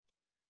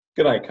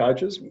G'day,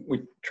 coaches.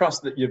 We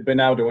trust that you've been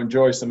able to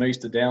enjoy some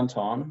Easter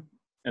downtime,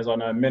 as I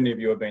know many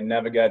of you have been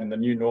navigating the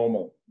new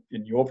normal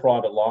in your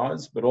private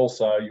lives, but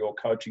also your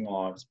coaching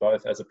lives,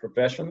 both as a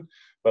profession,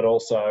 but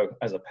also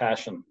as a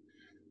passion.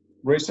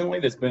 Recently,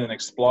 there's been an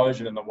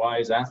explosion in the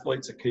ways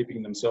athletes are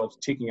keeping themselves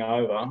ticking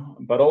over,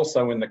 but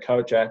also in the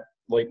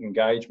coach-athlete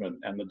engagement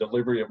and the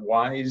delivery of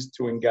ways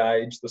to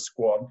engage the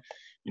squad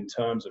in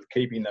terms of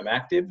keeping them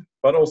active,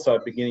 but also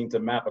beginning to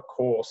map a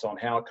course on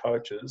how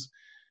coaches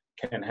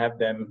can have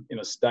them in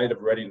a state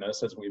of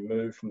readiness as we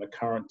move from the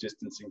current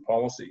distancing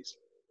policies.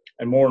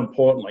 And more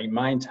importantly,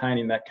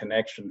 maintaining that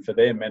connection for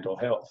their mental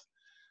health.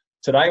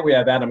 Today we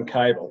have Adam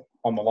Cable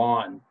on the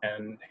line,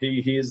 and he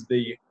is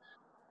the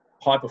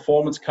high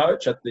performance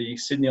coach at the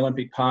Sydney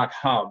Olympic Park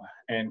Hub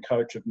and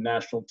coach of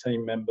national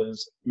team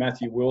members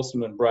Matthew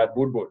Wilson and Brad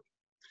Woodward.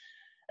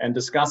 And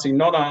discussing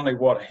not only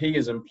what he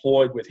has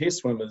employed with his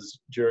swimmers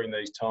during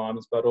these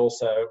times, but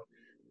also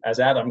as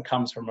Adam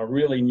comes from a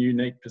really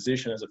unique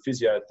position as a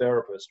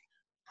physiotherapist,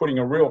 putting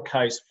a real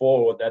case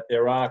forward that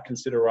there are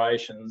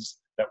considerations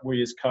that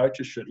we as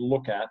coaches should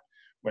look at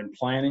when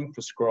planning,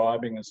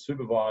 prescribing and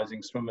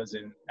supervising swimmers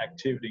in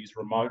activities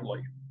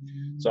remotely.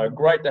 So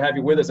great to have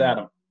you with us,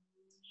 Adam.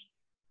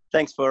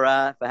 Thanks for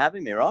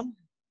having me, Ron.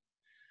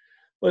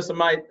 Listen,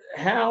 mate,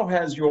 how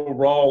has your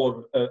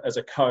role as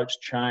a coach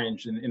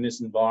changed in this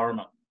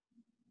environment?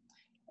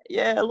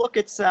 Yeah, look,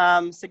 it's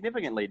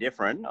significantly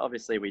different.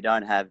 Obviously, we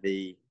don't have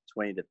the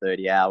 20 to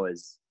 30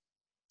 hours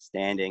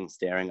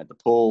staring at the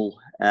pool.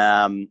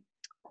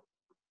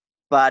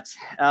 But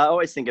I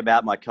always think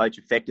about my coach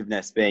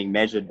effectiveness being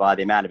measured by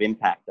the amount of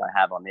impact I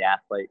have on the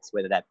athletes,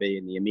 whether that be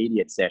in the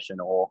immediate session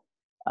or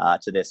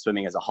to their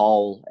swimming as a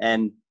whole.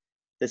 And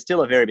there's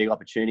still a very big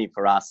opportunity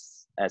for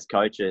us as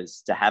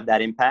coaches to have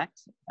that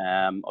impact.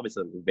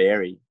 Obviously, it will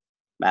vary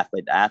from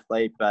athlete to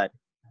athlete, but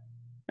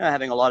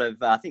having a lot of,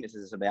 I think this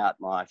is about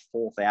my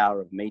fourth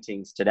hour of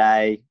meetings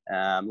today,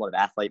 a lot of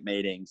athlete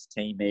meetings,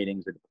 team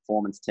meetings with the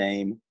performance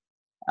team,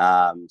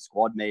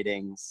 squad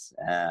meetings,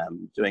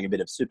 doing a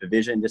bit of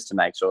supervision just to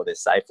make sure they're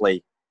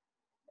safely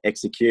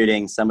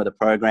executing some of the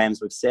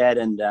programs we've set.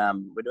 And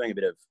we're doing a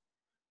bit of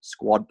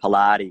squad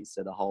Pilates,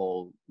 so the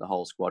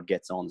whole squad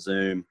gets on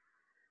Zoom.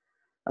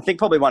 I think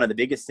probably one of the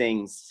biggest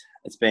things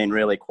that's been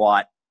really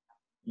quite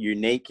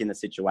unique in the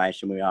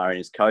situation we are in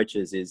as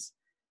coaches is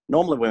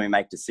normally when we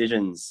make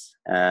decisions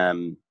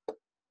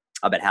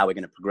about how we're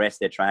going to progress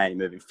their training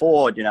moving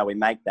forward, we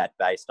make that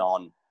based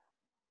on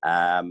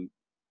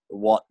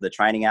what the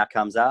training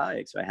outcomes are,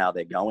 so how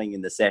they're going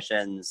in the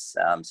sessions,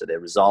 so their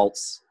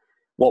results,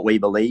 what we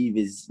believe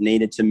is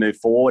needed to move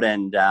forward,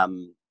 and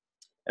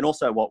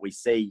also what we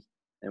see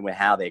and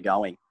how they're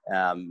going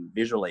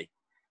visually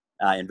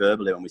and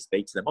verbally when we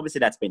speak to them. Obviously,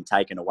 that's been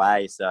taken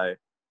away, so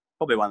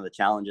probably one of the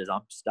challenges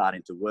I'm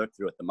starting to work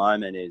through at the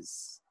moment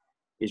is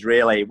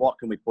really what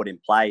can we put in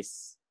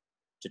place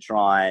to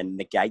try and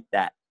negate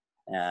that,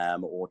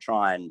 or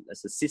try and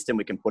it's a system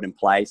we can put in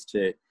place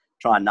to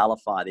try and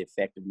nullify the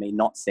effect of me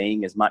not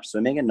seeing as much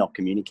swimming and not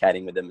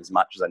communicating with them as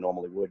much as I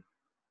normally would.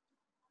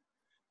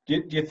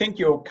 Do you think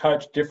you'll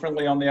coach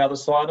differently on the other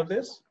side of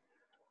this?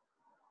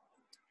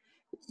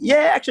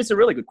 Yeah, actually, it's a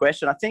really good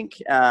question. I think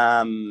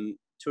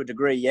to a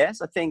degree,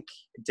 yes. I think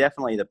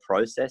definitely the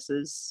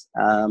processes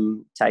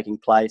taking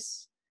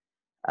place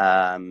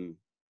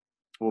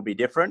will be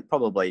different,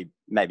 probably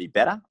maybe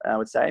better, I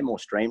would say, more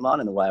streamlined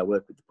in the way I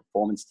work with the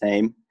performance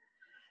team.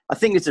 I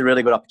think it's a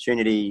really good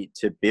opportunity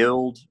to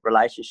build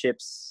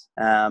relationships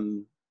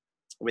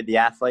with the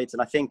athletes.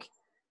 And I think,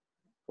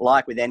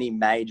 like with any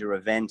major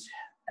event,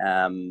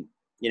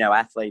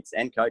 athletes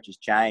and coaches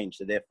change,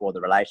 so therefore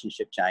the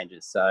relationship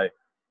changes. So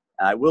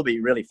it will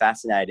be really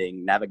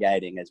fascinating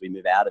navigating as we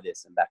move out of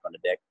this and back on the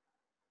deck.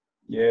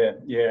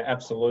 Yeah,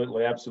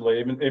 absolutely.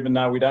 Even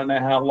though we don't know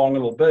how long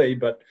it'll be,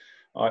 but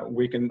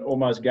we can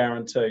almost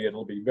guarantee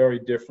it'll be very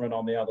different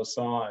on the other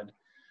side.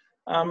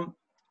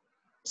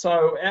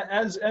 So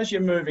as you're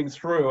moving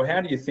through,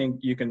 how do you think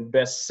you can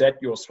best set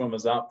your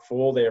swimmers up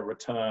for their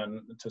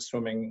return to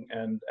swimming,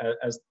 and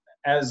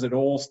as it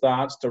all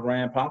starts to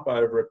ramp up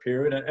over a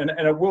period, and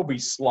it will be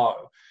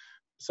slow.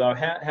 So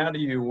how do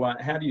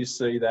you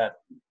see that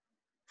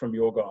from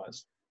your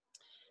guys?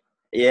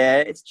 Yeah,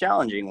 it's a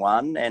challenging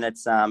one, and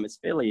it's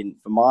fairly,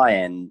 from my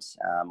end,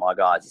 my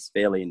guys, it's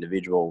fairly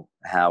individual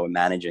how we're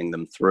managing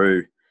them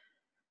through.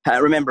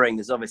 Remembering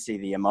there's obviously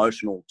the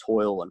emotional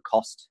toil and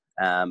cost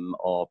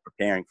of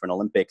preparing for an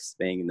Olympics,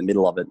 being in the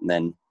middle of it and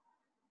then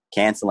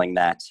cancelling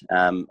that.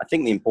 I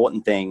think the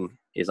important thing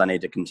is I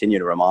need to continue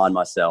to remind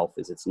myself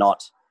is it's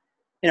not,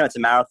 it's a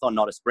marathon,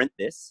 not a sprint,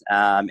 this.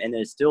 And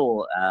there's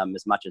still,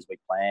 as much as we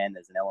plan,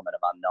 there's an element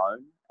of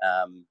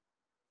unknown.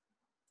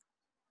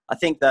 I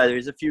think, though,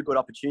 there's a few good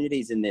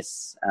opportunities in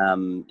this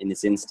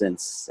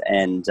instance,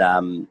 and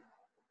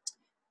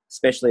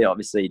especially,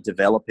 obviously,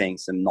 developing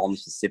some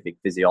non-specific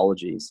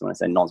physiologies. So when I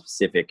say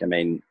non-specific, I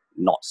mean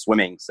not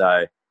swimming.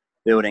 So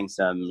building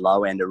some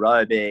low-end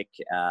aerobic,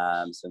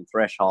 some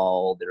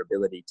threshold, their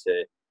ability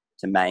to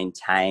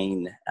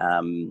maintain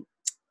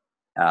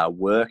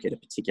work at a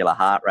particular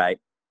heart rate.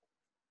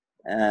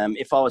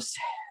 If I was,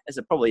 as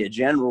probably a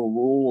general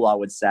rule, I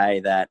would say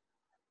that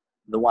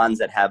the ones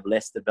that have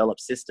less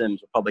developed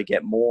systems will probably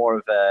get more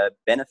of a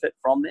benefit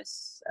from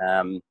this.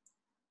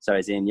 So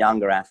as in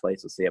younger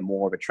athletes will see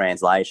more of a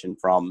translation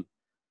from,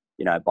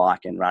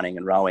 bike and running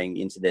and rowing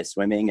into their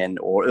swimming,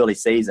 or early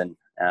season,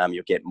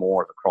 you'll get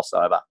more of a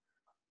crossover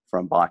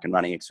from bike and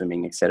running and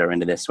swimming, etc.,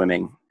 into their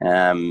swimming.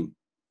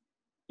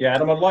 Yeah,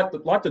 and I'd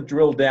like to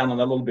drill down on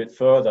that a little bit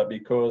further,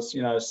 because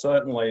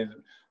certainly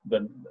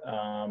the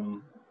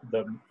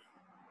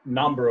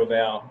number of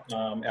our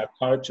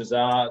coaches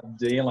are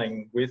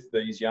dealing with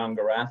these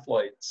younger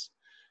athletes,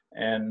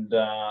 and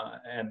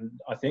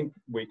I think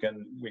we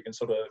can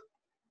sort of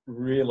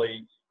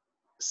really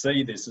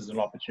see this as an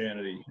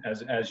opportunity,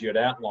 as you had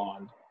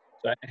outlined.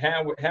 So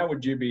how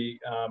would you be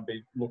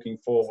looking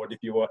forward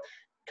if you were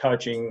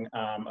coaching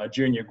a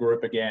junior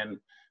group again,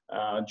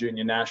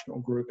 junior national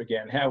group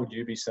again? How would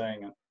you be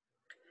seeing it?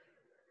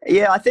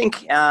 Yeah, I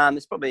think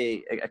there's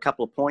probably a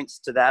couple of points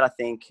to that. I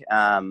think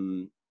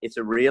it's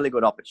a really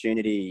good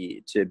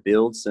opportunity to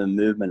build some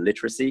movement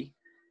literacy.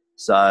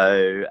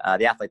 So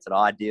the athletes that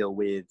I deal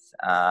with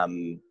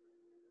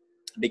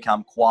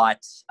become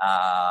quite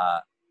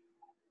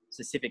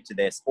specific to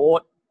their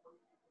sport,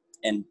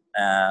 and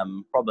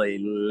probably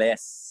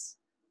less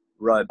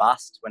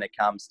robust when it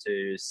comes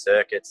to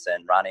circuits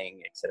and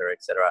running, et cetera,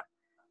 et cetera.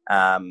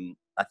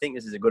 I think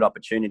this is a good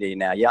opportunity.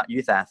 Now,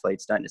 youth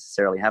athletes don't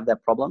necessarily have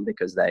that problem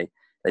because they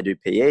do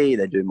PE,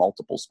 they do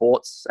multiple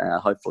sports.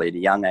 Hopefully at a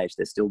young age,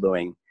 they're still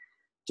doing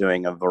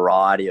a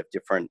variety of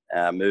different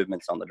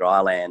movements on the dry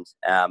land.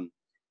 I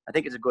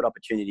think it's a good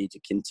opportunity to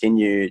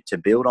continue to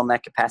build on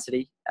that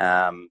capacity,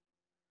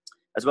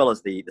 as well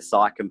as the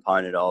psych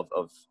component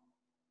of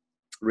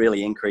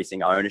really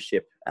increasing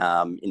ownership,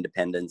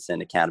 independence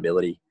and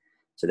accountability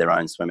to their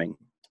own swimming.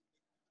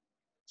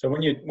 So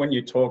when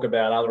you talk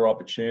about other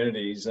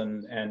opportunities,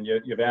 and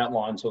you've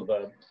outlined sort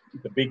of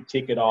the big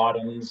ticket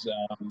items,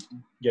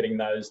 getting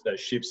those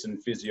shifts in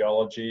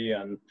physiology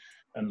and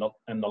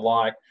the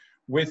like,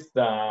 with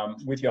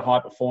your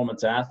high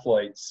performance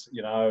athletes,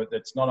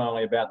 it's not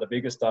only about the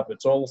bigger stuff,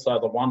 it's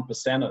also the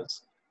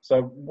 1%ers.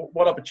 So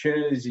what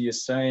opportunities are you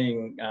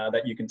seeing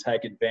that you can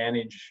take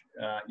advantage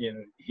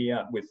in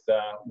here with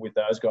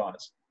those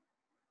guys?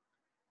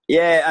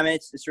 Yeah, I mean,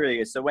 it's really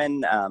good. So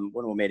when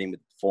we're meeting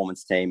with the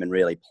performance team and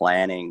really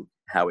planning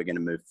how we're going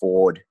to move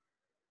forward,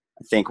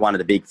 I think one of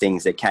the big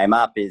things that came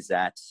up is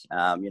that,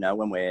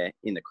 when we're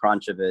in the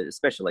crunch of it,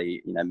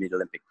 especially,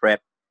 mid-Olympic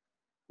prep,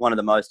 one of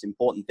the most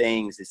important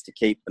things is to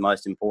keep the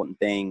most important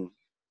thing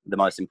the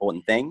most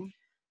important thing.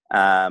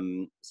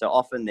 So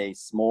often these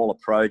smaller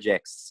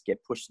projects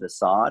get pushed to the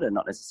side and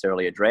not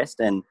necessarily addressed.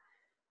 And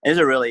it's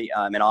a really,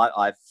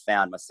 I've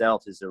found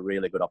myself is a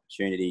really good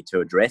opportunity to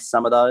address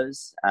some of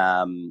those.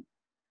 And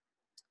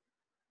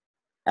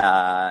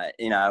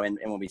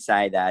when we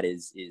say that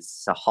is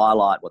to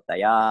highlight what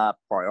they are,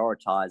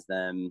 prioritize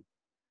them,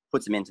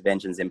 put some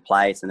interventions in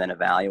place, and then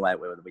evaluate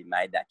whether we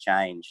made that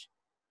change.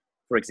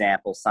 For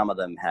example, some of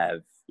them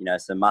have,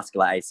 some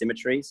muscular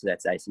asymmetries. So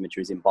that's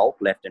asymmetries in bulk,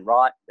 left and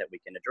right, that we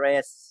can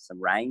address,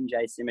 some range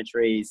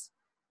asymmetries.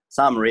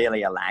 Some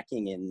really are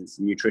lacking in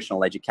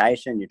nutritional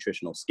education,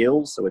 nutritional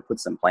skills. So we put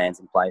some plans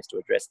in place to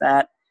address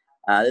that.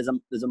 There's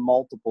a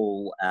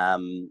multiple,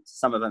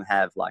 some of them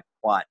have like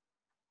quite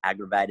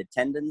aggravated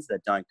tendons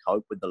that don't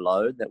cope with the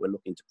load that we're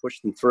looking to push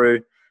them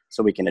through.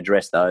 So we can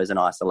address those in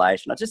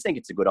isolation. I just think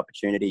it's a good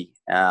opportunity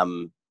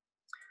to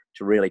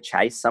really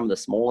chase some of the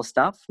smaller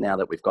stuff now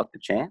that we've got the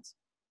chance.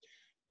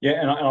 Yeah,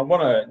 and I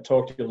want to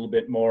talk to you a little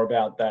bit more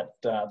about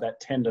that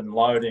tendon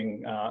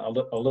loading a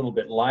little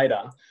bit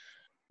later.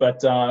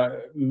 But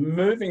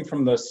moving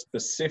from the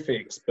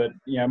specifics, but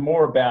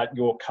more about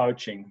your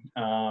coaching,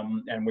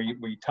 and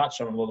we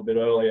touched on a little bit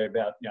earlier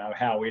about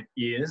how it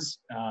is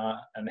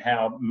and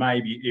how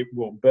maybe it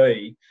will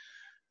be.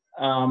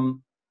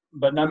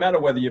 But no matter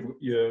whether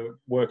you're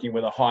working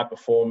with a high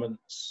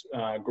performance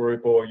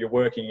group or you're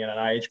working in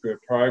an age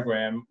group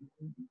program,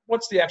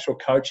 what's the actual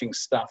coaching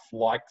stuff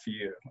like for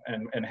you,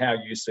 and how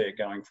you see it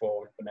going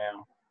forward for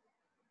now?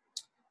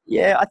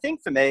 Yeah, I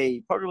think for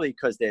me, probably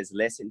because there's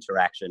less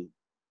interaction,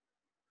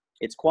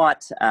 it's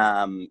quite,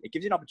 it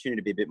gives you an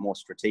opportunity to be a bit more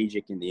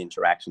strategic in the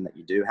interaction that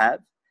you do have.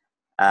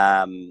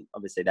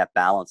 Obviously, that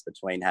balance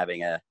between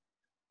having a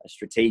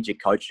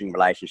strategic coaching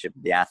relationship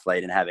with the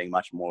athlete and having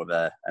much more of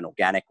an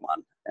organic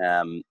one.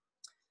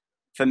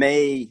 For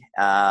me,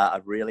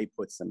 I've really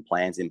put some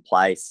plans in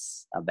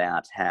place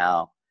about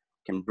how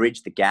I can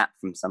bridge the gap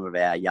from some of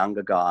our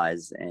younger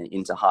guys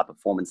into high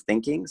performance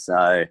thinking.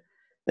 So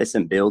there's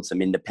some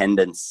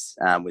independence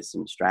with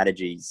some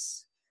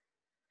strategies.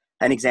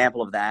 An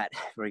example of that,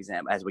 for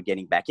example, as we're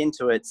getting back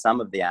into it, some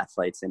of the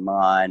athletes in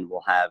mine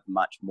will have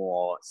much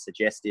more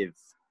suggestive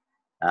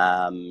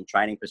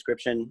training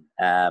prescription.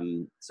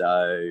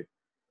 So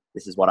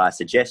this is what I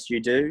suggest you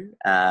do.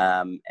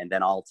 And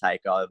then I'll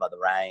take over the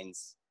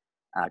reins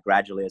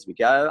gradually as we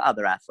go.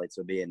 Other athletes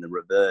will be in the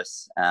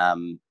reverse.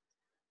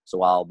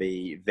 So I'll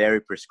be very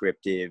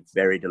prescriptive,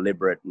 very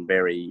deliberate, and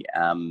very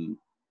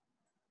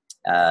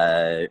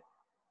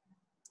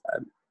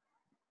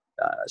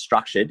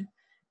structured.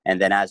 And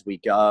then as we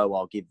go,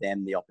 I'll give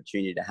them the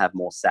opportunity to have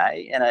more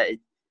say. And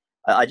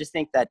I just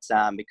think that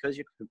because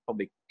you're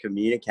probably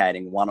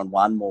communicating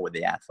one-on-one more with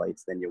the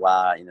athletes than you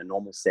are in a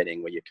normal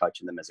setting where you're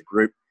coaching them as a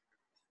group,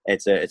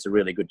 it's a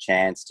really good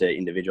chance to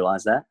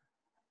individualize that.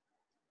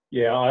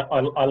 Yeah,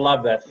 I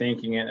love that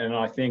thinking, and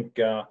I think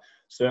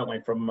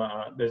certainly from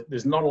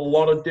there's not a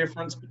lot of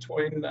difference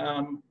between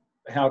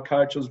how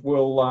coaches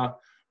will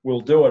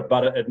do it,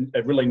 but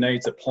it really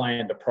needs a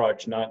planned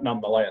approach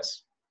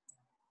nonetheless.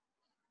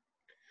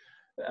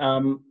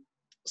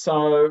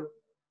 So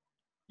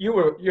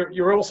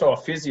you're also a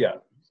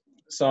physio,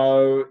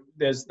 so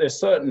there's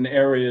certain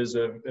areas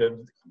of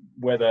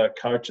whether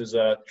coaches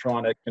are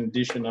trying to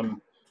condition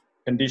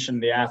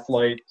the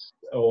athletes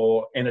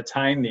or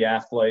entertain the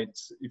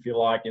athletes, if you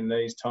like, in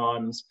these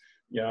times,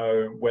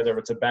 whether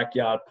it's a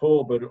backyard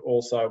pool, but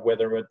also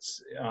whether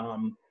it's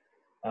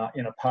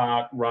in a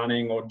park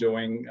running or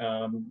doing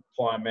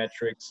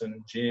plyometrics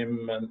and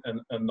gym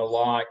and the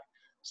like.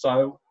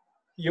 So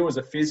you as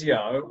a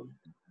physio,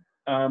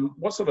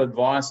 what sort of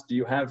advice do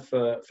you have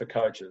for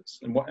coaches,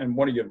 and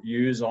what are your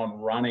views on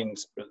running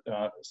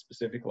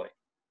specifically?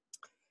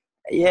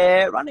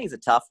 Yeah, running's a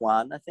tough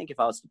one. I think if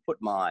I was to put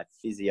my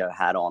physio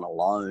hat on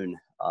alone,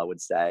 I would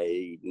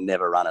say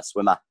never run a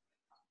swimmer.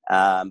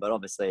 But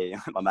obviously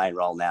my main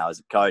role now is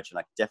a coach, and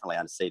I definitely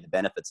see the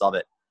benefits of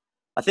it.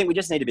 I think we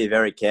just need to be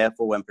very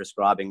careful when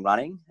prescribing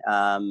running.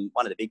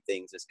 One of the big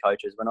things as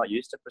coaches, we're not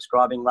used to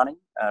prescribing running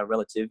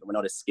we're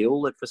not as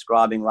skilled at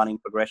prescribing running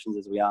progressions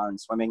as we are in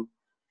swimming.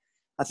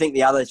 I think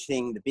the other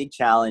thing, the big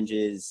challenge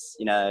is,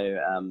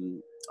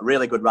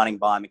 really good running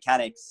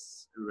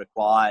biomechanics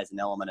requires an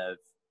element of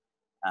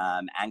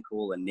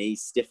ankle and knee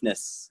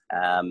stiffness,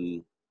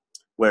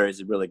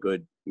 whereas really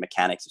good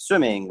mechanics of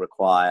swimming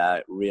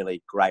require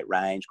really great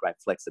range, great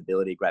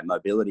flexibility, great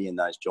mobility in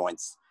those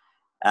joints.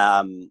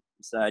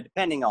 So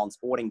depending on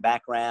sporting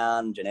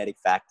background, genetic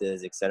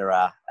factors,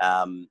 etc.,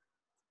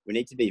 we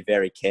need to be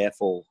very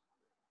careful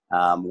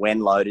when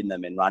loading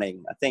them in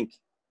running. I think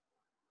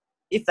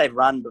if they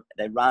run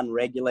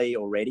regularly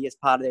already as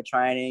part of their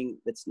training,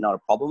 that's not a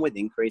problem with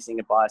increasing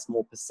it by a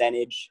small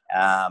percentage.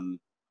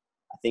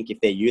 I think if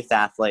they're youth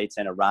athletes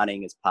and are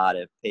running as part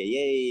of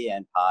PE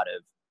and part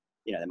of,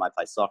 they might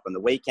play soccer on the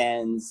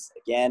weekends,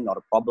 again, not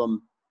a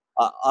problem.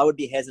 I would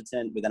be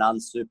hesitant with an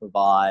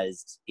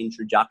unsupervised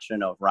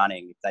introduction of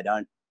running if they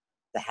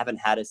haven't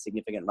had a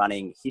significant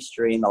running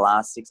history in the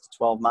last 6 to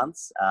 12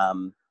 months.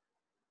 And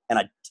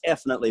I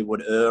definitely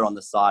would err on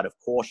the side of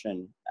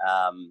caution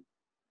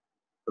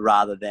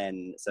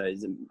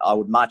I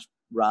would much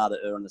rather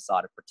err on the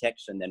side of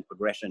protection than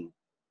progression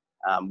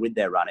with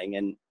their running.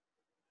 And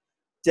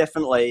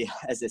definitely,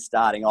 as they're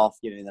starting off,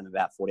 giving them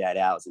about 48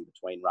 hours in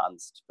between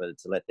runs to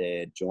let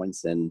their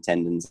joints and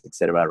tendons,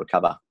 etc.,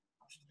 recover.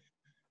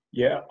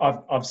 Yeah,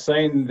 I've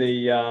seen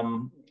the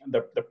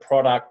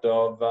product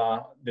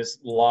of this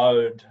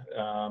load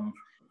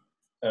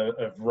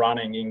of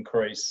running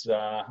increase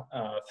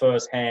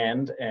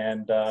firsthand,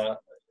 and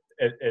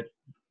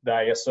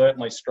they are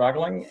certainly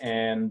struggling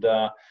and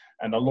are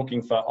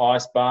looking for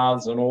ice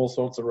baths and all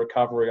sorts of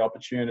recovery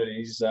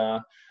opportunities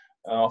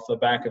off the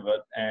back of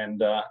it.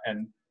 And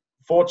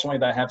fortunately,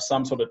 they have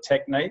some sort of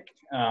technique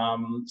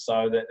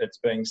so that it's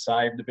being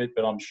saved a bit.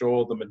 But I'm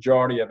sure the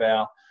majority of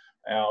our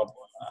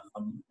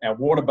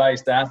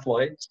water-based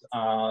athletes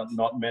are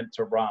not meant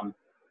to run.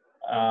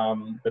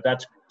 But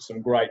that's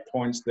some great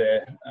points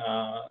there,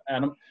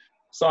 Adam.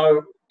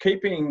 So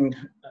keeping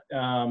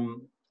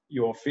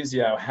your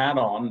physio hat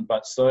on,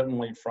 but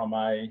certainly from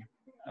a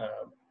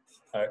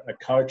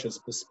coach's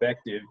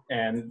perspective,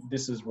 and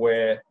this is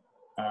where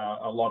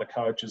a lot of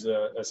coaches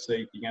are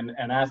seeking,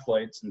 and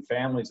athletes and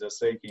families are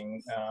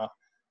seeking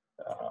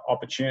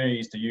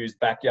opportunities to use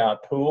backyard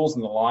pools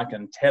and the like,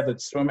 and tethered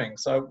swimming.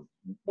 So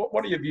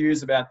what are your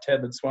views about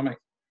tethered swimming?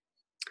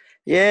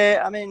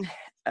 Yeah, I mean,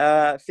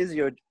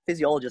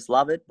 physiologists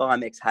love it,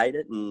 biomecs hate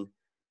it, and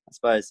I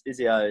suppose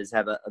physios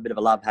have a bit of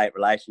a love-hate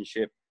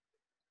relationship.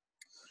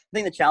 I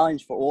think the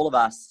challenge for all of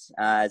us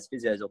as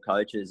physios or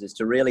coaches is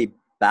to really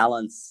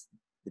balance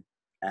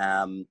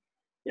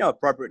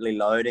appropriately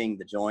loading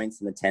the joints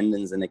and the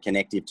tendons and the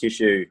connective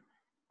tissue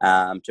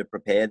to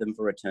prepare them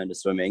for return to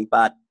swimming.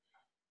 But,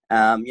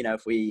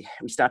 if we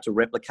start to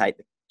replicate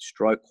the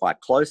stroke quite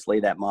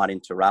closely, that might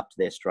interrupt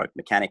their stroke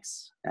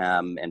mechanics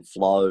and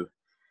flow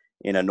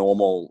in their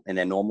normal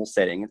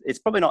setting. It's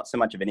probably not so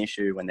much of an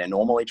issue when they're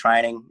normally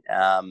training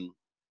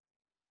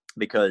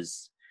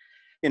because,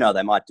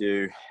 they might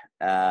do,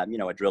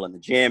 a drill in the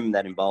gym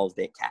that involves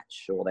their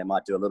catch, or they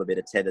might do a little bit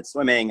of tethered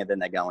swimming and then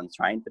they go and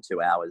train for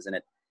 2 hours in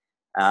it.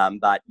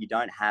 But you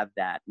don't have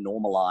that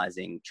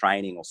normalizing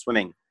training or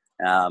swimming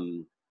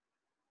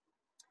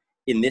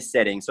in this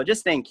setting. So I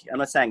just think, I'm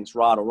not saying it's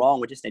right or wrong,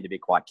 we just need to be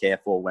quite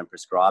careful when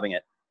prescribing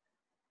it.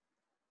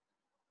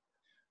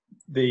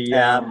 Keep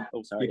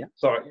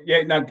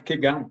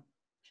going.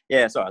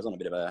 Yeah, sorry, I was on a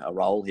bit of a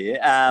roll here.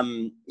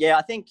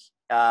 I think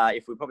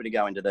if we probably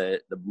go into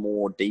the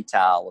more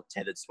detail of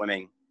tethered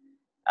swimming,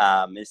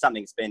 it's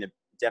something that's been a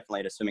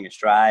definitely to Swimming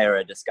Australia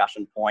a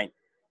discussion point,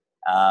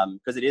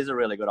 because it is a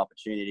really good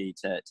opportunity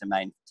to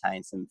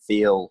maintain some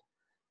feel.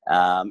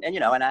 And,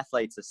 and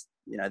athletes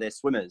are, they're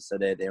swimmers, so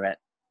they're at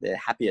their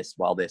happiest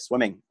while they're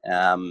swimming.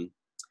 I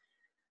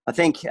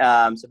think,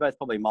 so both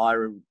probably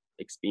my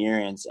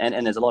experience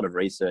and there's a lot of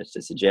research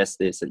to suggest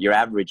this, that your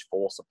average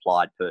force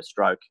applied per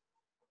stroke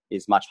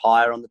is much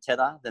higher on the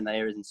tether than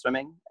there is in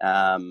swimming.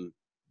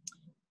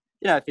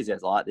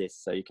 Physios like this,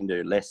 so you can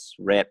do less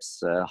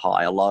reps,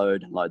 higher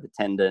load, and load the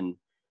tendon.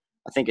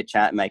 I think it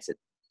makes it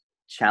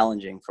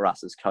challenging for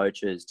us as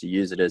coaches to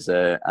use it as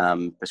a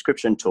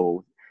prescription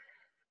tool,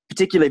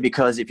 particularly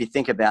because if you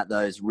think about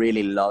those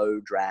really low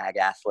drag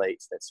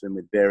athletes that swim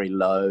with very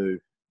low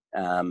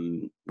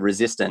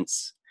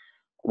resistance,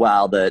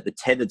 while the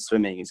tethered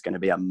swimming is going to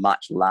be a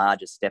much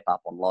larger step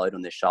up on load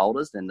on their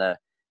shoulders than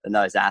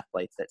those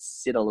athletes that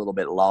sit a little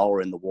bit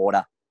lower in the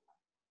water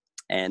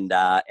and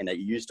are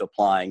used to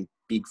applying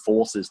big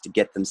forces to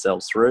get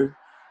themselves through.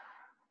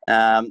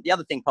 The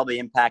other thing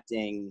probably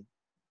impacting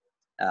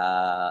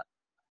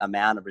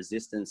amount of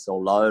resistance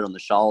or load on the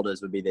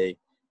shoulders would be the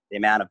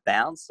amount of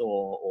bounce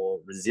or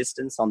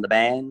resistance on the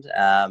band.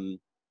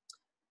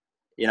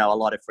 A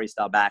lot of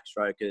freestyle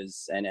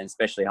backstrokers and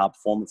especially high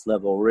performance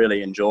level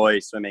really enjoy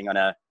swimming on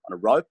a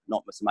rope,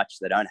 not so much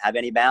they don't have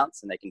any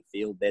bounce and they can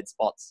feel dead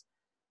spots.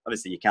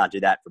 Obviously, you can't do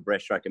that for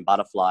breaststroke and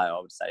butterfly. I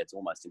would say it's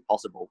almost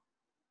impossible.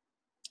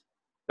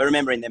 But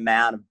remembering the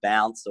amount of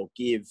bounce or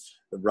give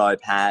the rope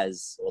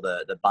has or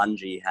the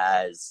bungee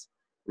has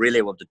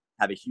really will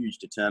have a huge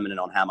determinant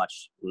on how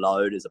much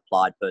load is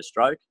applied per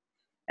stroke.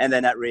 And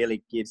then that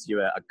really gives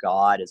you a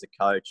guide as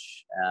a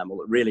coach. It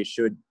really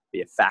should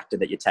be a factor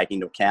that you're taking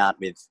into account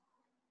with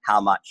how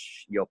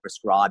much you're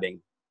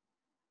prescribing.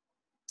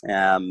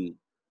 From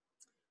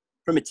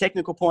a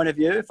technical point of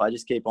view, if I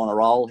just keep on a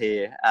roll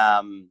here,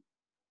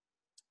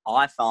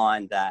 I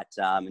find that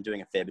in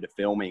doing a fair bit of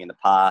filming in the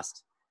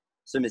past,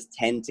 swimmers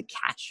tend to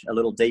catch a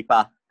little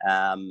deeper.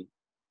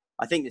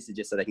 I think this is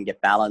just so they can get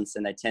balance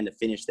and they tend to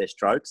finish their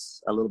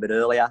strokes a little bit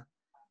earlier.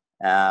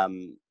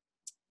 From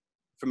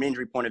an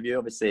injury point of view,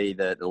 obviously,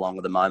 the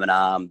longer the moment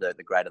arm, the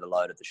greater the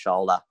load of the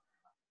shoulder.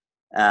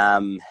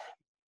 Those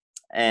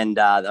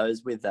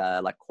with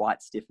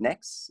quite stiff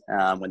necks,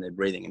 when they're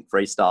breathing in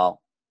freestyle,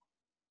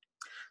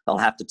 they'll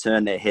have to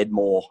turn their head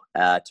more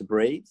to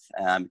breathe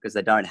because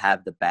they don't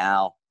have the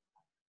bow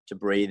to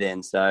breathe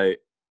in. So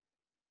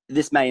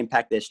this may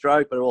impact their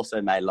stroke, but it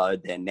also may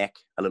load their neck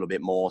a little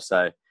bit more.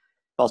 So if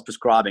I was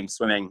prescribing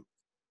swimming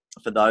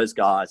for those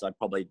guys, I'd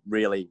probably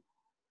really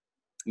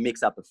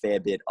mix up a fair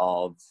bit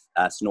of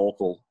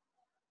snorkel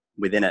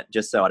within it,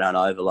 just so I don't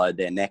overload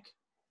their neck.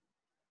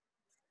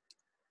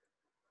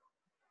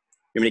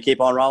 You want me to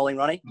keep on rolling,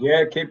 Ronnie?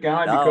 Yeah, keep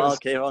going. I'll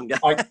keep on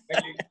going.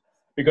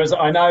 Because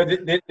I know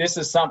that this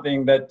is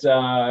something that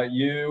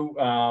you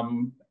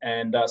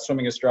and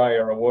Swimming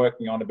Australia are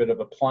working on a bit of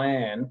a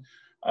plan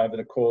over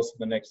the course of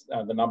the next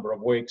the number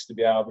of weeks to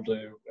be able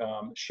to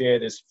share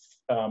this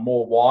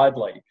more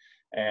widely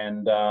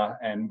and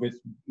with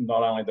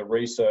not only the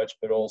research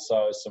but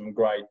also some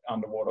great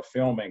underwater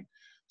filming.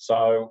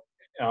 So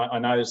I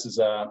know this is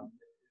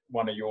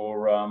one of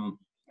your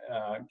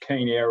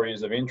keen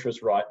areas of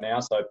interest right now,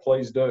 so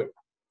please do.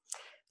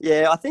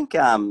 Yeah, I think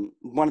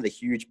one of the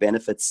huge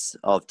benefits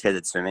of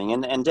tethered swimming,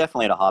 and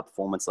definitely at a high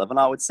performance level, and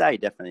I would say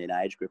definitely an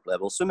age group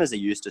level, swimmers are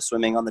used to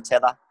swimming on the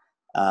tether,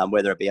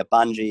 whether it be a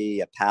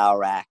bungee, a power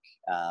rack,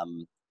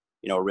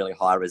 a really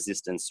high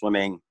resistance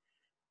swimming.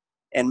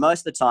 And most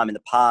of the time in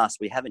the past,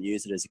 we haven't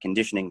used it as a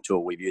conditioning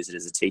tool. We've used it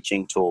as a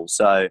teaching tool.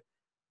 So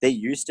they're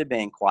used to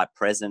being quite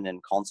present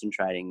and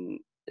concentrating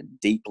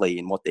deeply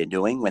in what they're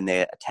doing when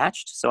they're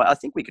attached. So I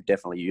think we could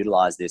definitely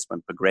utilize this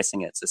when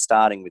progressing it. So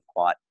starting with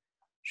quite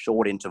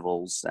short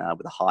intervals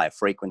with a higher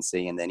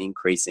frequency and then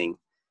increasing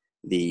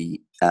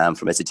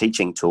from as a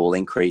teaching tool,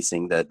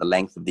 increasing the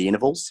length of the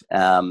intervals,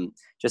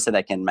 just so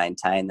they can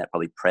maintain that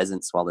probably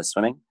presence while they're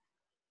swimming.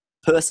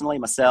 Personally,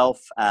 myself,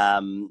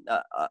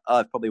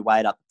 I've probably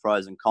weighed up the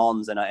pros and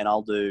cons, and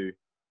I'll do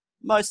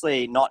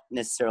mostly not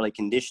necessarily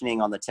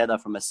conditioning on the tether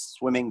from a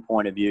swimming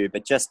point of view,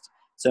 but just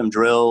some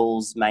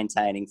drills,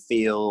 maintaining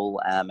feel,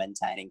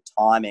 maintaining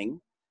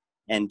timing,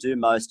 and do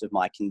most of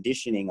my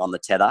conditioning on the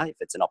tether, if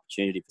it's an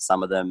opportunity for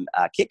some of them,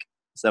 kick.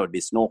 So it would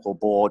be snorkel,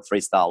 board,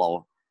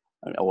 freestyle,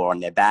 or on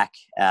their back.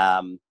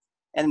 And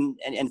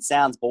it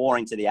sounds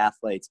boring to the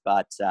athletes,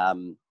 but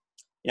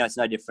it's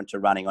no different to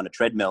running on a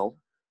treadmill.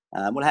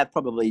 Will have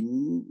probably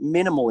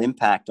minimal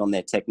impact on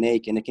their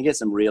technique, and it can get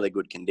some really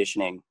good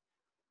conditioning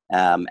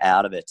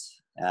out of it.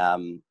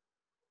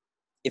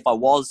 If I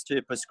was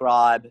to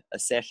prescribe a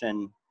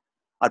session,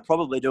 I'd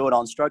probably do it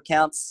on stroke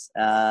counts,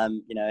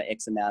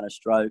 X amount of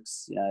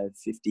strokes,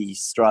 50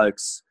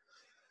 strokes,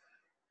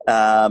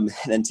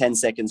 then 10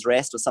 seconds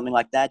rest or something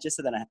like that, just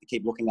so then I have to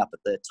keep looking up at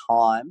the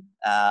time.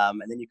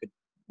 And then you could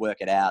work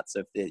it out.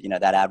 So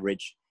if, that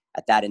average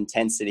at that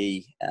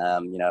intensity,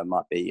 it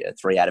might be a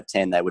 3 out of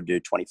 10, they would do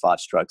 25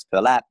 strokes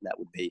per lap. That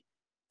would be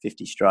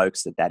 50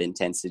 strokes at that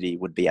intensity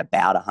would be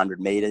about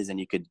 100 meters, and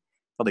you could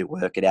probably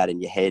work it out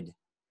in your head.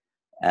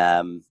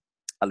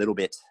 a little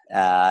bit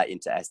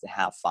into as to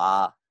how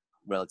far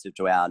relative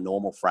to our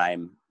normal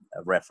frame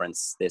of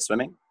reference they're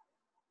swimming.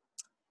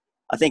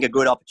 I think a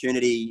good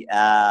opportunity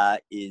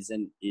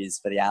is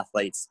for the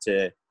athletes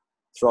to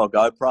throw a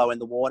GoPro in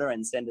the water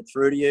and send it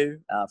through to you,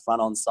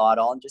 front on, side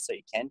on, just so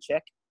you can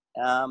check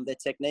their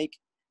technique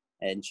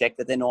and check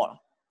that they're not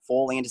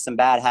falling into some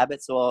bad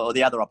habits. Or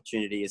the other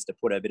opportunity is to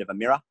put a bit of a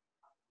mirror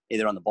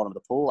either on the bottom of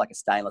the pool, like a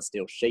stainless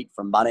steel sheet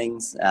from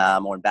Bunnings,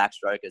 or in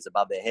backstrokers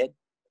above their head,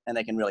 and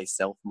they can really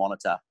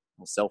self-monitor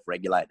or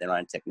self-regulate their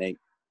own technique.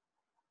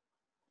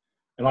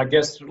 And I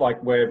guess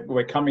like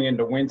we're coming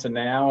into winter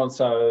now, and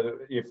so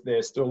if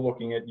they're still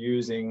looking at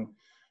using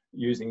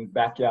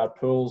backyard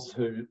pools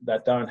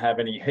that don't have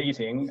any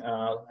heating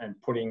and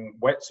putting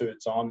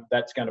wetsuits on,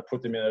 that's going to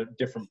put them in a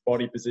different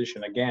body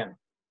position again.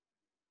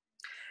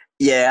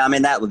 Yeah, I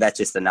mean that's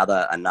just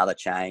another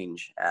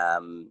change.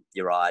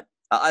 You're right.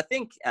 I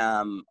think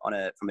from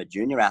a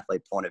junior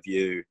athlete point of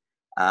view,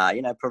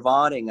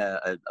 providing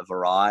a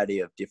variety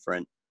of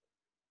different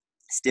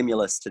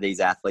stimulus to these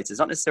athletes is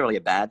not necessarily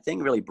a bad thing.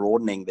 Really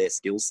broadening their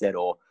skill set,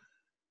 or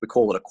we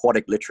call it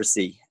aquatic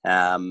literacy,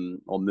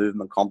 or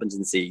movement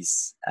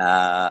competencies.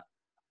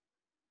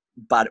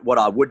 But what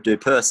I would do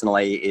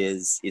personally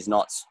is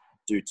not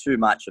do too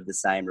much of the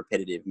same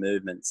repetitive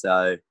movement.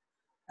 So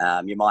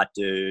you might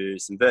do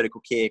some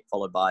vertical kick,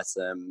 followed by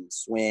some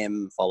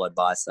swim, followed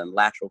by some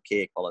lateral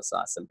kick, followed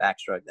by some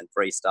backstroke, then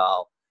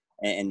freestyle,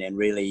 and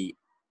really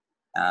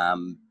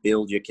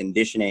build your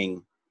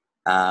conditioning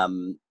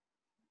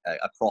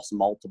across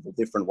multiple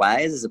different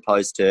ways, as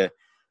opposed to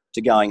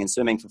going and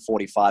swimming for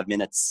 45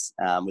 minutes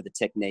with a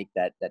technique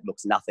that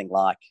looks nothing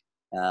like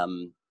how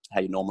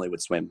you normally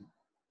would swim.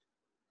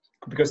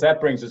 Because that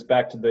brings us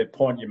back to the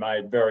point you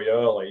made very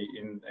early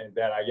in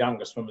that our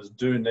younger swimmers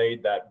do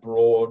need that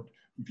broad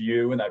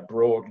view and that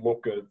broad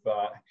look of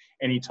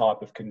any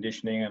type of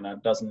conditioning, and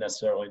it doesn't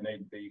necessarily need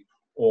to be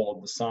all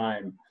of the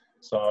same.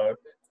 So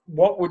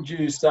what would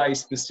you say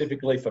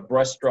specifically for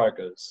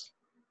breaststrokers?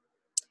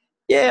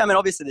 Yeah, I mean,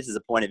 obviously this is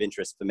a point of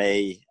interest for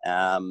me.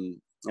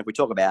 If we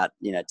talk about,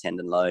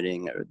 tendon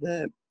loading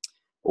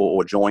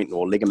or joint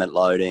or ligament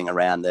loading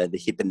around the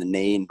hip and the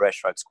knee in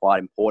breaststroke's quite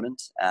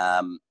important.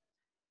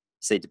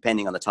 See,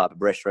 depending on the type of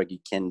breaststroke you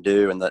can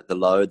do and the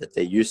load that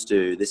they're used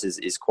to, this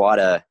is quite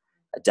a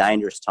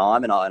dangerous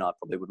time. And I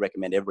probably would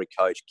recommend every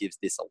coach gives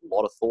this a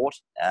lot of thought,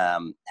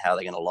 how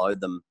they're going to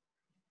load them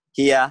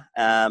here.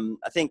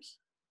 I think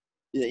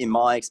in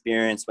my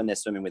experience, when they're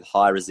swimming with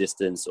high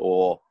resistance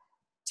or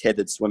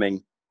tethered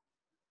swimming,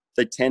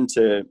 they tend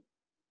to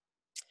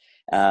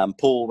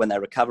pull when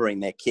they're recovering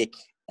their kick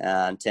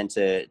and tend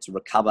to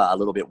recover a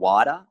little bit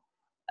wider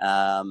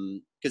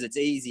because it's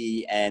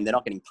easy and they're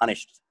not getting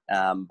punished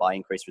by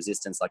increased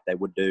resistance like they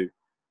would do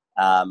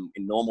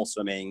in normal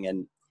swimming.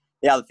 And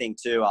the other thing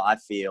too, I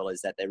feel,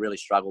 is that they really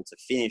struggle to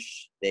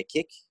finish their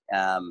kick,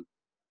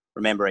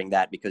 remembering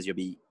that because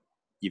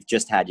you've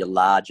just had your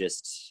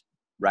largest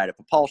rate of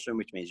propulsion,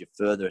 which means you're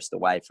furthest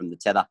away from the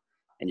tether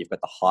and you've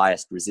got the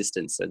highest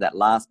resistance. So that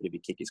last bit of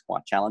your kick is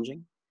quite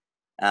challenging.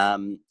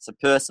 So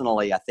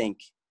personally, I think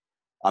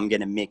I'm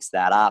going to mix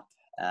that up.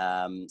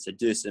 So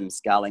do some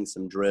sculling,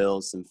 some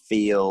drills, some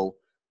feel,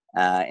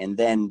 and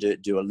then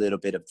do a little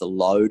bit of the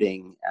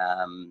loading,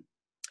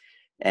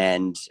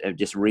 and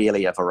just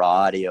really a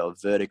variety of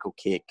vertical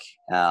kick,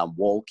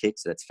 wall kick,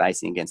 so that's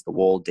facing against the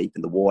wall deep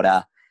in the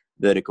water,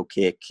 vertical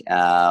kick,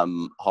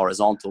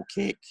 horizontal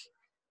kick,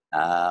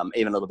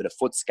 even a little bit of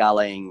foot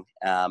sculling,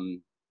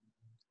 and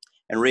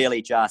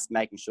really just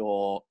making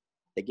sure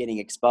they're getting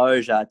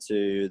exposure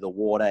to the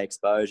water,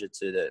 exposure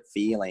to the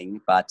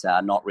feeling, but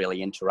not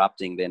really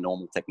interrupting their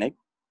normal technique.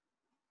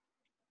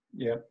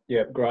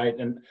 Yeah, great.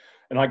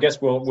 And I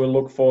guess we'll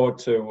look forward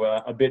to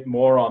a bit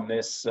more on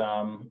this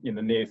in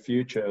the near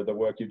future, the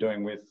work you're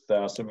doing with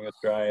Swimming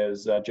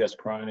Australia's Jess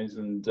Cronies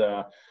and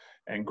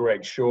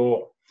Greg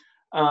Shaw.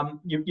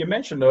 You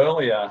mentioned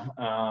earlier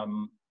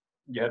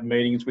you had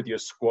meetings with your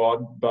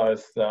squad,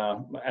 both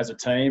as a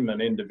team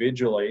and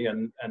individually,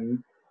 and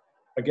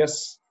I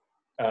guess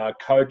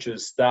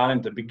coaches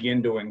starting to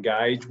begin to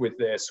engage with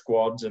their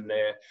squads and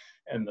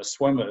the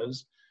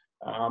swimmers.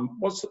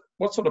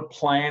 What sort of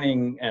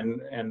planning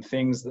and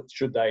things that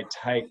should they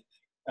take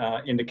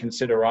into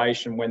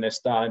consideration when they're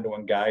starting to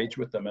engage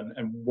with them,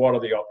 and what are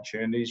the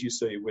opportunities you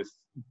see with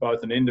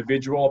both an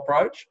individual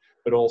approach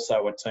but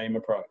also a team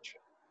approach?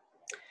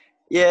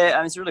 Yeah, I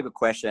mean, it's a really good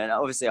question.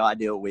 Obviously, I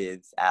deal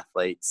with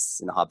athletes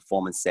in a high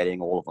performance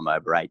setting, all of them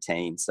over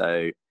 18.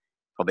 So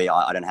probably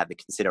I don't have the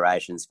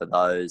considerations for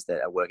those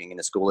that are working in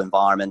a school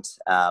environment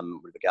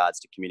with regards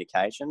to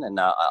communication. And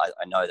I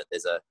know that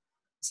there's a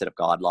set of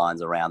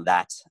guidelines around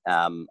that.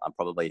 I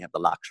probably have the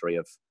luxury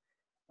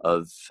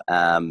of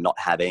not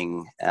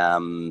having,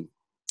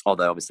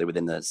 although obviously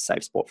within the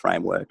safe sport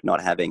framework, not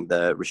having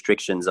the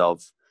restrictions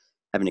of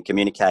having to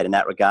communicate in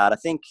that regard. I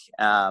think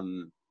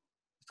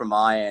from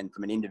my end,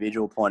 from an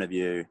individual point of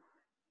view,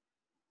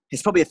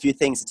 there's probably a few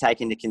things to take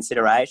into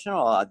consideration,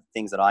 or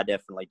things that I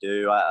definitely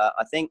do.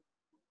 I think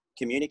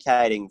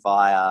communicating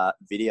via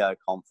video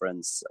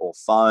conference or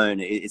phone,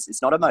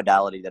 it's not a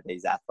modality that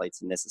these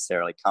athletes are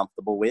necessarily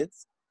comfortable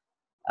with.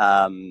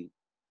 I've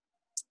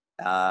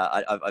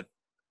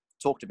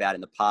talked about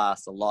in the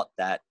past a lot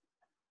that,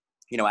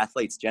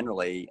 athletes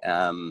generally,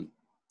 a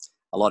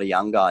lot of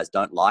young guys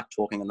don't like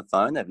talking on the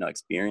phone. They have no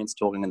experience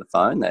talking on the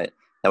phone. They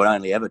would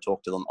only ever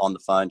talk to them on the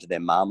phone to their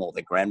mum or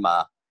their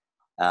grandma.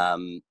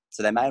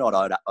 So they may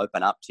not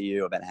open up to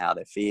you about how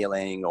they're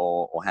feeling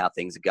or how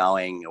things are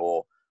going,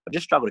 or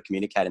just struggle to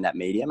communicate in that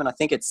medium. And I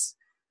think it's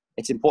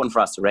important for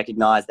us to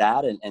recognise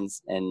that, and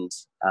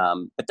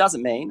it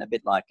doesn't mean, a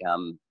bit like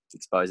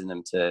exposing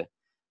them to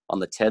on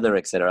the tether,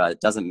 etc.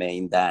 It doesn't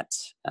mean that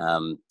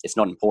it's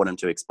not important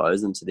to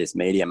expose them to this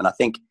medium. And I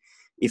think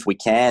if we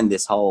can,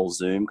 this whole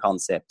Zoom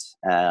concept,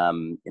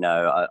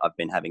 I've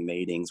been having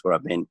meetings where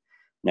I've been,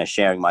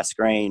 sharing my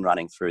screen,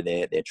 running through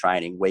their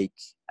training week,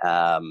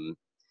 and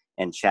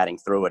chatting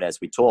through it as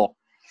we talk.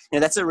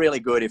 That's a really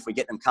good, if we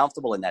get them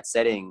comfortable in that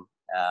setting,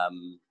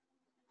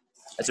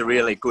 it's a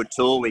really good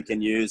tool we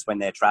can use when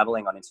they're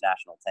traveling on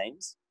international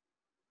teams.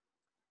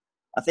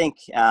 I think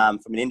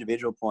from an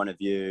individual point of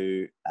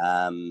view,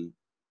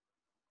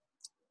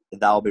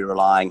 they'll be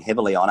relying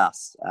heavily on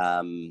us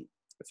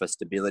for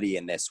stability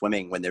in their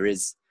swimming when there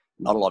is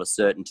not a lot of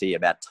certainty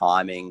about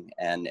timing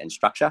and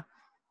structure.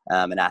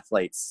 And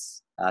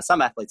athletes,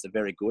 some athletes are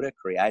very good at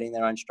creating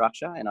their own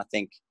structure, and I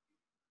think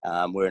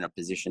we're in a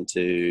position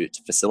to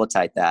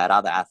facilitate that.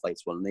 Other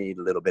athletes will need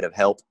a little bit of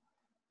help.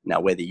 Now,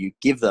 whether you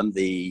give them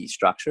the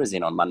structure, as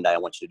in on Monday I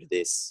want you to do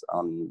this,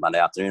 on Monday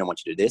afternoon I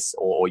want you to do this,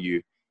 or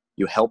you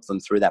help them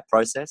through that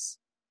process.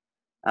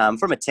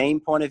 From a team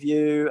point of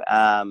view,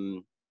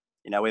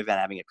 we've been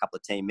having a couple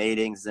of team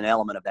meetings. There's an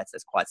element of that's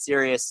quite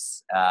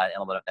serious. An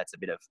element of that's a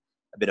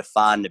bit of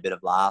fun, a bit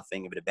of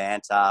laughing, a bit of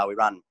banter. We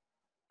run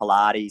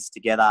Pilates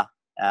together,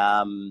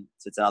 so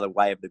it's another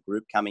way of the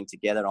group coming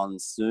together on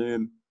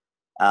Zoom.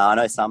 I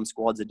know some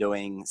squads are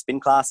doing spin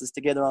classes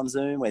together on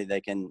Zoom where they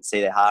can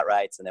see their heart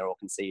rates and they all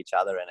can see each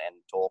other and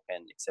talk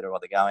and et cetera while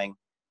they're going.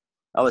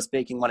 I was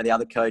speaking, one of the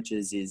other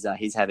coaches is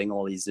he's having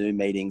all these Zoom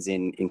meetings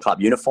in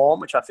club uniform,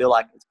 which I feel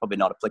like it's probably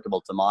not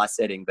applicable to my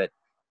setting, but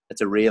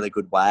it's a really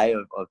good way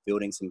of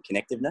building some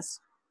connectiveness.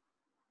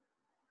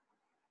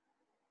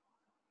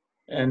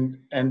 And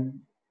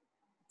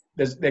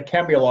there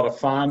can be a lot of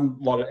fun,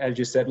 as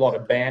you said, a lot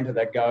of banter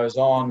that goes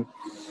on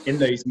in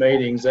these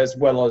meetings, as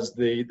well as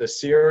the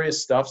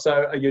serious stuff.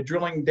 So are you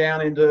drilling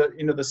down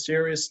into the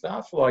serious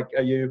stuff? Like,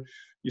 are you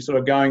sort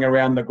of going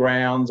around the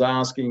grounds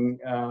asking,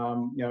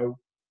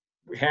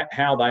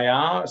 how they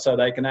are, so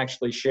they can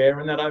actually share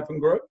in that open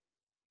group?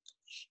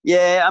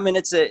 Yeah, I mean,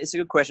 it's a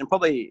good question.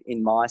 Probably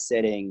in my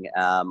setting,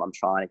 I'm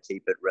trying to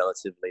keep it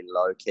relatively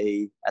low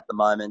key at the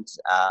moment.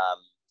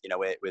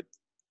 We've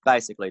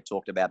basically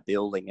talked about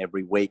building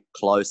every week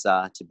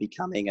closer to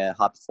becoming a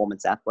high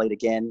performance athlete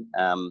again.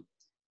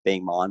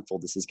 Being mindful,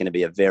 this is going to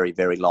be a very,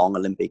 very long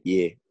Olympic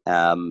year.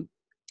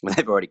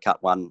 They've already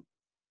cut one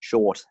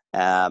short.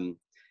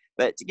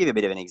 But to give you a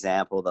bit of an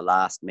example, the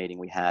last meeting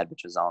we had,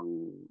 which was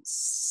on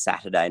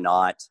Saturday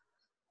night,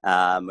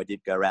 we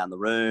did go around the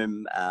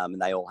room,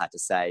 and they all had to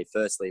say,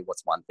 firstly,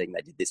 what's one thing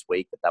they did this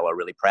week that they were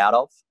really proud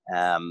of?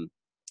 And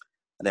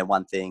then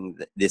one thing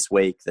this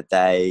week that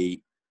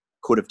they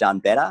could have done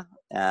better,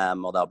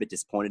 or they were a bit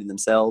disappointed in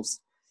themselves.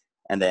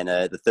 And then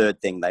the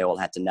third thing they all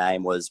had to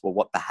name was, well,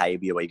 what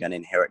behaviour are you going to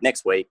inherit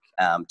next week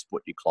to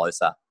put you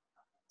closer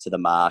to the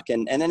mark?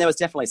 And then there was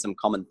definitely some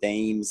common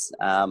themes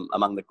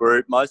among the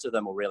group. Most of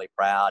them were really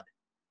proud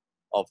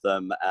of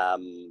them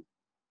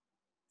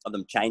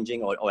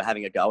changing or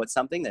having a go at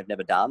something they've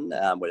never done,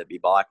 whether it be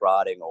bike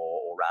riding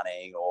or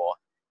running or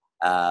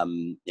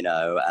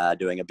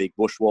doing a big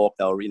bushwalk.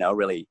 They were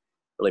really,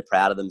 really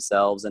proud of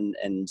themselves.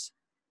 And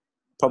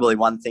probably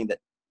one thing that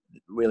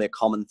really a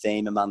common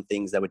theme among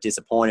things they were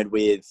disappointed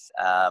with,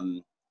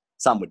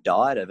 some would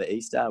diet over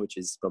Easter, which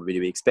is probably to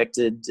be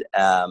expected.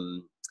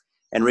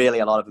 And really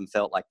a lot of them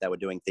felt like they were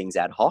doing things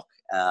ad hoc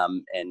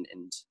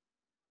and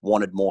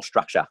wanted more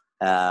structure.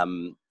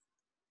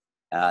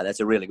 That's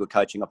a really good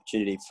coaching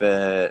opportunity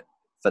for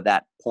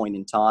that point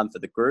in time for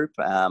the group.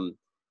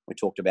 We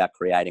talked about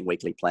creating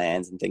weekly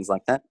plans and things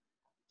like that.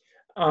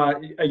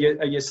 Are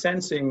you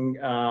sensing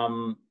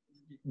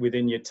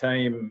within your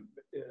team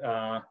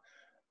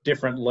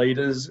different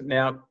leaders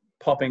now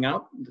popping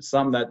up?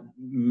 Some that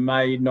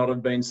may not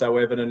have been so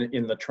evident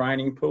in the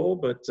training pool,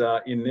 but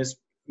in this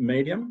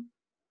medium?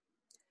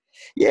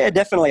 Yeah,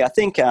 definitely. I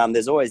think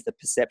there's always the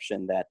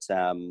perception that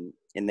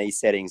in these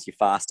settings, your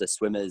faster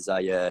swimmers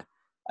are your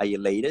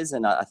leaders,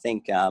 and I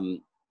think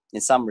in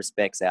some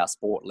respects our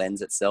sport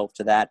lends itself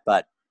to that,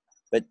 but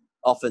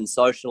often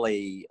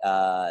socially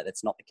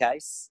that's not the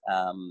case.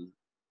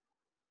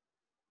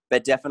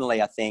 But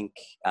definitely, I think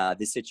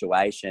this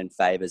situation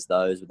favours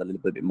those with a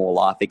little bit more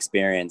life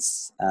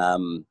experience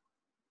and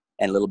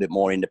a little bit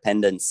more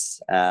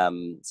independence.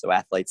 So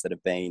athletes that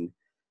have been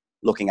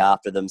looking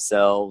after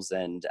themselves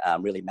and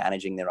really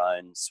managing their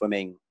own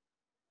swimming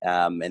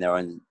and their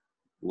own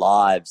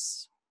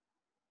lives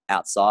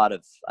outside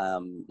of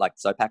like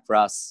SOPAC for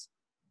us,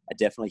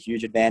 definitely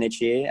huge advantage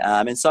here.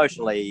 And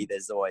socially,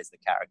 there's always the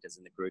characters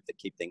in the group that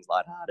keep things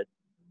lighthearted.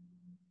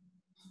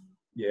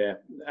 Yeah,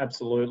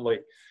 absolutely.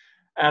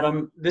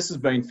 Adam, this has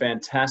been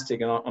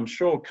fantastic, and I'm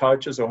sure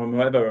coaches or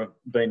whomever have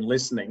been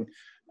listening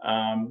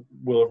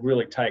will have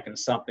really taken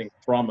something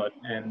from it.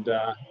 And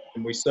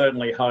we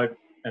certainly hope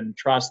and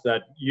trust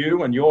that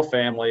you and your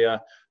family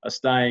are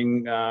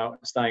staying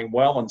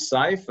well and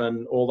safe,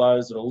 and all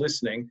those that are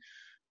listening.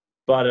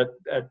 But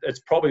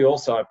it's probably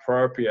also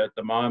appropriate at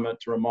the moment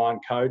to remind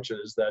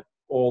coaches that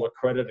all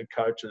accredited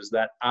coaches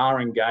that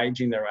are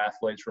engaging their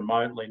athletes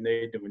remotely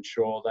need to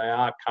ensure they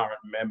are current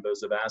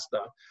members of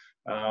ASTA,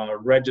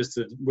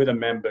 registered with a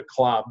member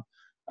club,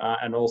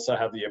 and also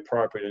have the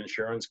appropriate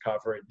insurance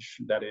coverage,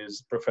 that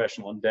is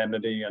professional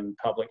indemnity and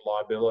public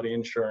liability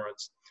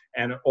insurance,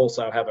 and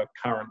also have a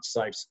current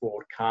Safe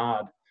Sport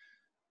card.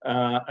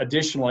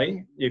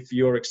 Additionally, if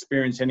you're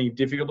experiencing any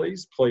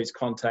difficulties, please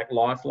contact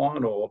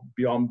Lifeline or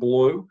Beyond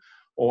Blue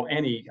or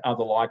any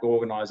other like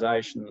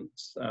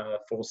organisations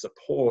for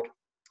support.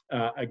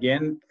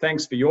 Again,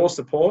 thanks for your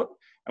support,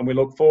 and we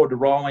look forward to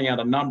rolling out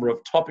a number of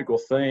topical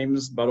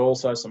themes, but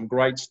also some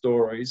great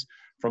stories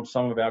from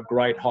some of our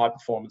great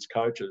high-performance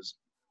coaches.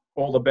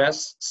 All the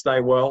best,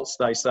 stay well,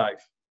 stay safe.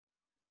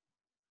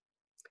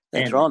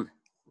 Thanks, Ron.